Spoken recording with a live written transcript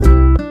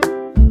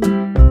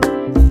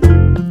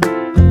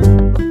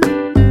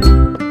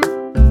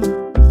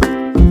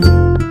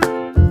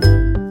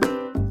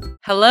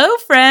Hello,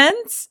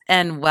 friends,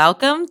 and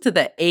welcome to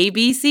the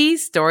ABC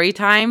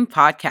Storytime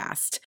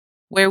Podcast,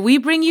 where we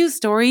bring you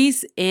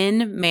stories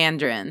in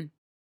Mandarin.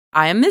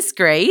 I am Miss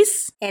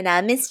Grace. And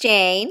I'm Miss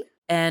Jane.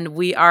 And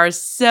we are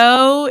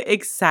so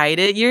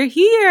excited you're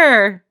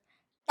here.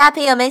 大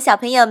朋友们、小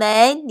朋友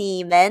们，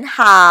你们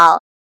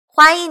好！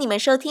欢迎你们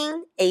收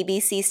听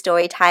ABC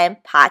Storytime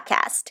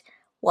Podcast。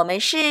我们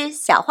是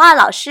小画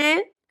老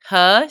师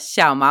和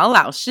小毛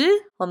老师。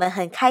我们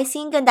很开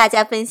心跟大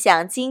家分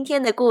享今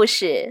天的故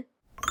事。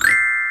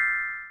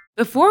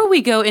Before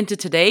we go into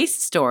today's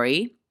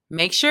story,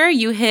 make sure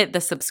you hit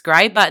the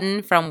subscribe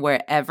button from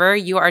wherever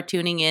you are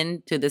tuning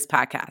in to this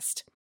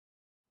podcast.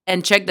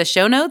 And check the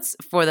show notes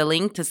for the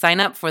link to sign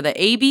up for the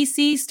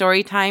ABC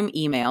Storytime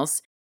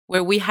emails,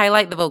 where we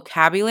highlight the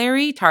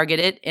vocabulary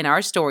targeted in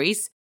our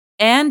stories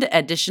and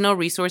additional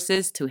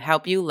resources to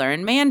help you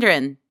learn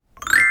Mandarin.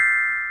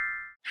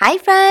 Hi,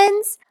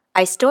 friends!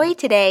 Our story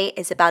today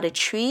is about a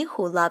tree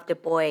who loved a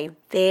boy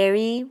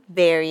very,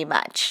 very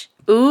much.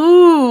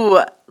 Ooh,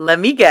 let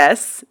me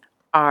guess.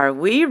 Are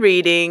we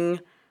reading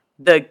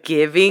The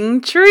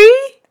Giving Tree?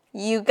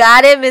 You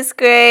got it, Miss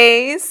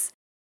Grace.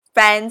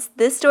 Friends,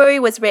 this story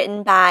was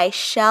written by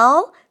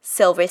Shel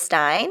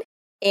Silverstein,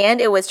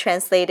 and it was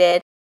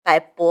translated by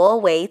柏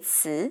维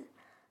茨。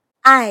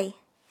爱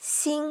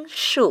心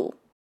树。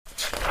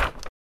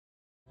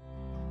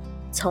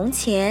从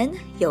前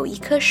有一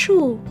棵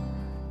树，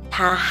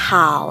它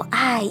好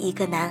爱一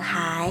个男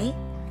孩。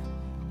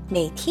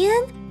每天，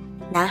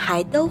男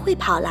孩都会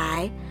跑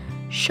来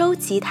收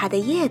集它的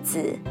叶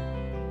子，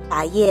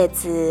把叶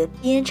子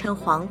编成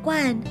皇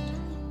冠，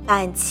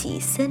扮起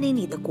森林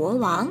里的国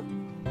王。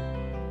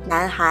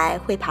男孩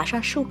会爬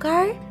上树根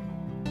儿，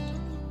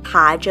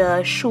爬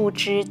着树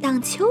枝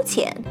荡秋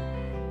千。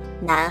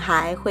男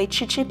孩会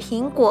吃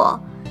苹果，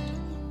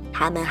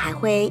他们还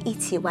会一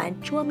起玩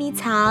捉迷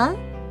藏。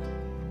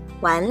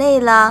玩累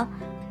了，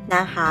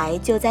男孩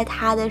就在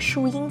他的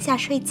树荫下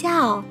睡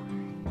觉。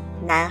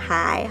男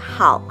孩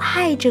好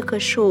爱这棵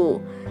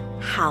树，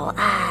好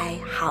爱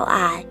好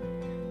爱，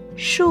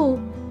树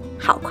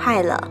好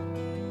快乐。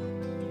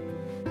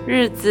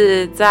日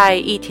子在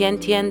一天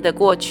天的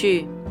过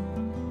去，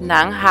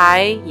男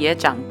孩也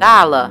长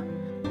大了。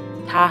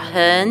他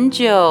很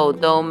久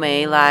都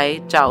没来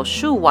找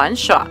树玩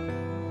耍，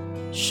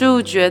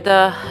树觉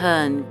得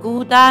很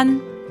孤单。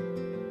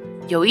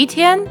有一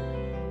天，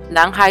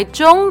男孩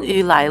终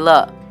于来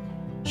了。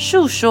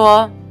树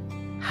说：“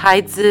孩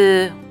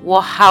子，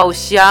我好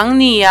想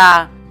你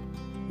呀！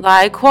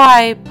来，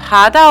快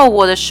爬到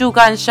我的树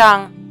干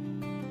上，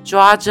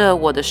抓着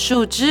我的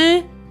树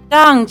枝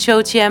荡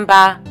秋千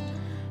吧，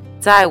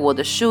在我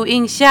的树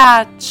荫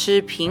下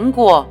吃苹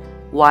果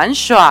玩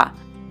耍，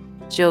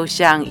就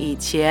像以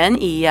前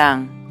一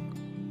样。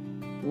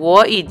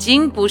我已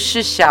经不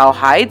是小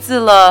孩子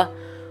了，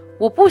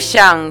我不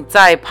想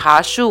再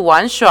爬树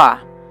玩耍。”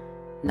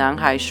男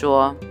孩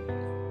说：“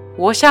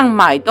我想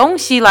买东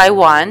西来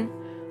玩，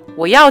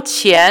我要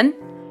钱，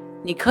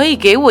你可以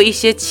给我一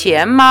些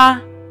钱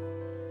吗？”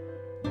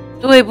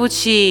对不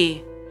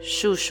起，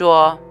树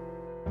说，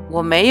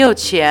我没有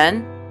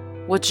钱，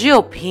我只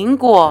有苹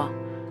果。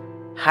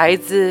孩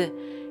子，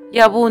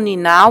要不你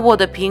拿我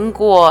的苹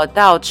果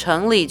到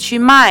城里去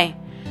卖，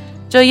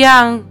这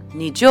样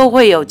你就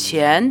会有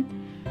钱，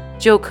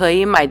就可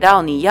以买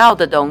到你要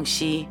的东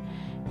西，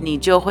你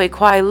就会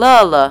快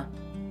乐了。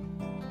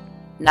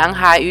男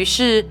孩于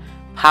是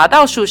爬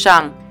到树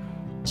上，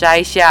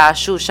摘下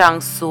树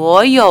上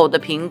所有的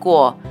苹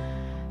果，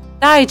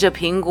带着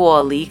苹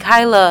果离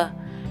开了。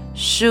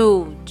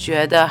树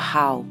觉得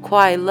好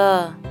快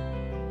乐。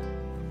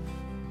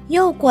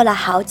又过了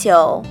好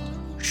久，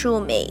树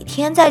每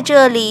天在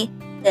这里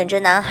等着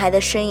男孩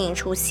的身影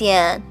出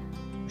现。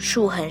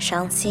树很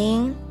伤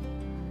心。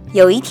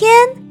有一天，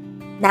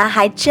男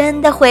孩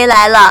真的回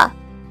来了，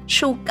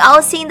树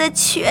高兴得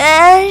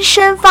全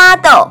身发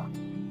抖。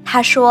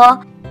他说：“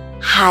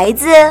孩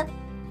子，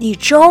你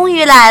终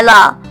于来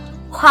了，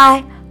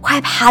快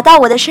爬到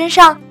我的身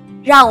上，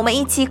让我们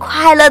一起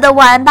快乐地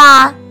玩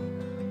吧。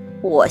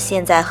我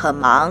现在很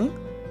忙，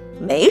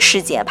没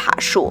时间爬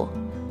树。”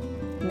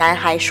男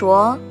孩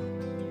说：“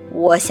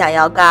我想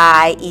要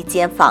盖一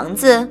间房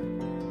子，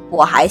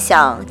我还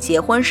想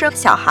结婚生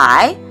小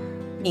孩，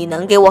你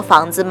能给我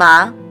房子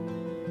吗？”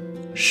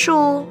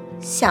树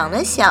想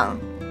了想，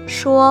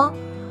说：“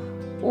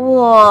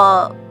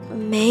我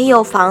没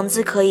有房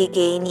子可以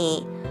给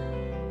你，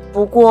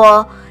不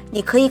过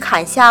你可以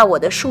砍下我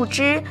的树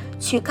枝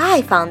去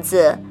盖房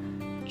子，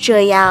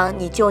这样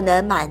你就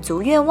能满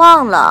足愿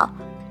望了。”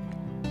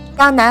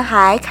当男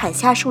孩砍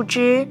下树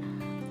枝，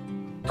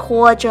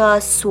拖着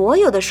所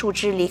有的树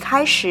枝离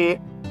开时，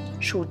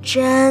树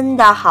真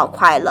的好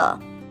快乐。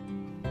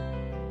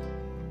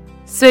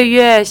岁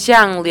月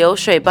像流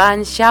水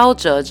般消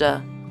折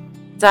着，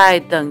在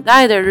等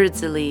待的日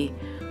子里，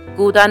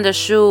孤单的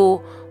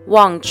树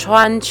望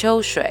穿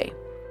秋水。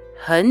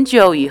很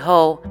久以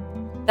后，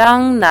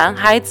当男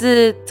孩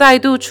子再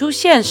度出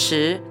现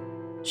时，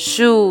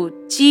树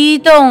激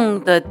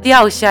动地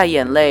掉下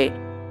眼泪，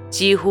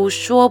几乎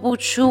说不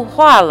出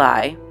话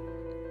来。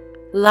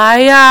来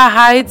呀，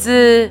孩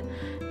子，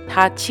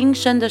他轻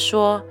声地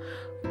说，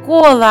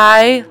过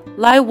来，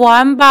来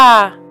玩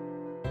吧。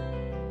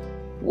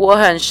我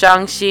很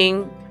伤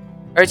心，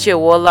而且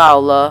我老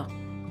了，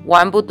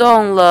玩不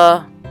动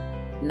了。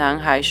男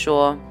孩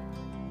说，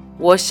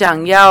我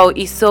想要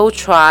一艘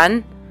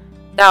船，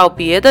到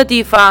别的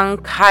地方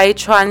开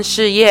创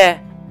事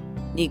业。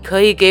你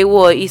可以给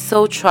我一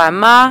艘船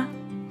吗？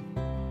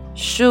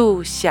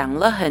树想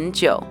了很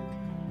久，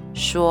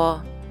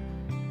说，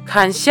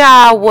砍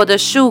下我的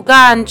树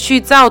干去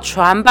造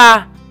船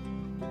吧，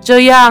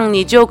这样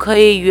你就可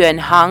以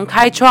远航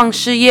开创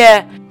事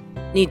业，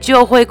你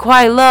就会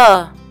快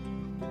乐。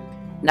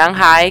男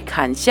孩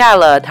砍下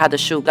了他的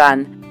树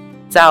干，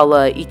造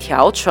了一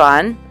条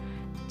船，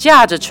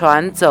驾着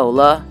船走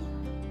了。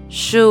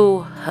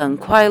树很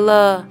快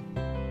乐，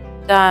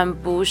但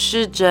不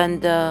是真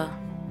的。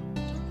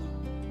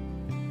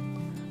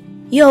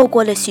又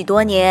过了许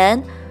多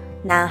年，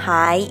男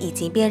孩已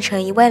经变成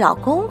一位老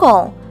公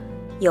公。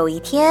有一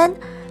天，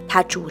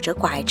他拄着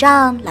拐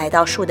杖来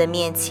到树的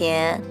面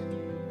前。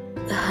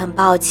很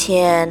抱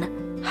歉，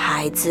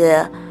孩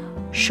子，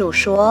树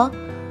说，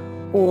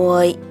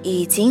我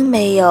已经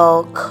没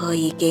有可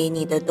以给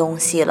你的东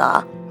西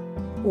了。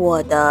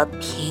我的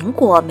苹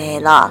果没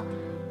了，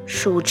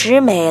树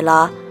枝没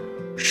了，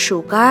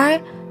树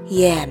干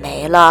也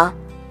没了。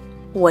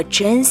我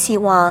真希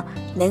望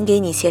能给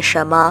你些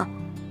什么，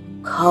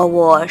可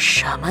我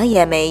什么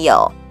也没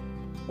有。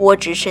我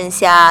只剩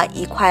下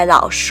一块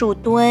老树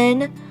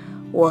墩，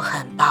我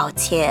很抱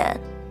歉。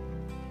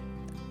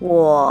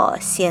我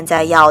现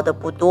在要的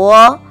不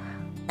多，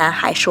男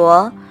孩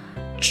说，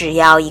只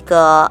要一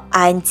个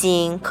安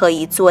静可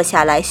以坐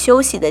下来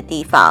休息的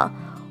地方。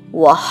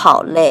我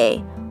好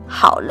累，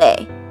好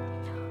累。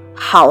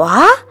好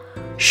啊，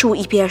树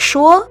一边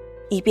说，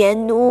一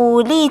边努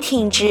力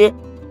挺直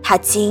他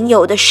仅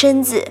有的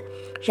身子，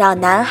让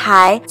男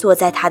孩坐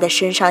在他的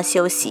身上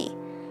休息。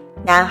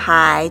男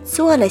孩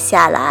坐了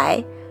下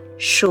来，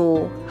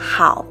树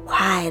好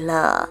快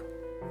乐。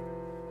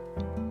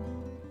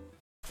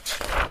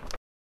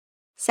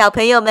小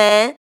朋友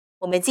们，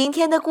我们今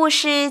天的故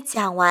事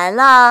讲完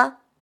了，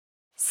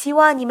希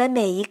望你们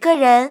每一个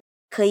人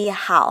可以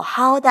好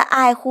好的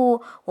爱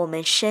护我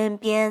们身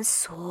边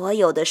所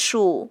有的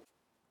树。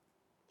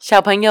小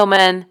朋友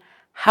们，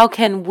 how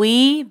can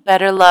we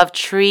better love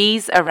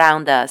trees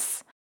around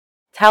us?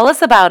 Tell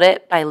us about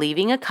it by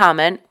leaving a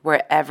comment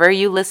wherever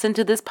you listen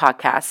to this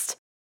podcast,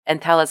 and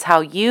tell us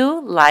how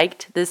you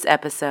liked this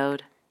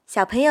episode.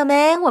 小朋友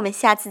们，我们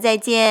下次再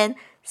见。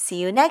See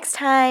you next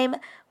time.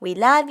 We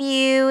love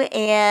you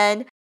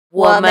and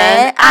我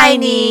们爱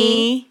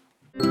你。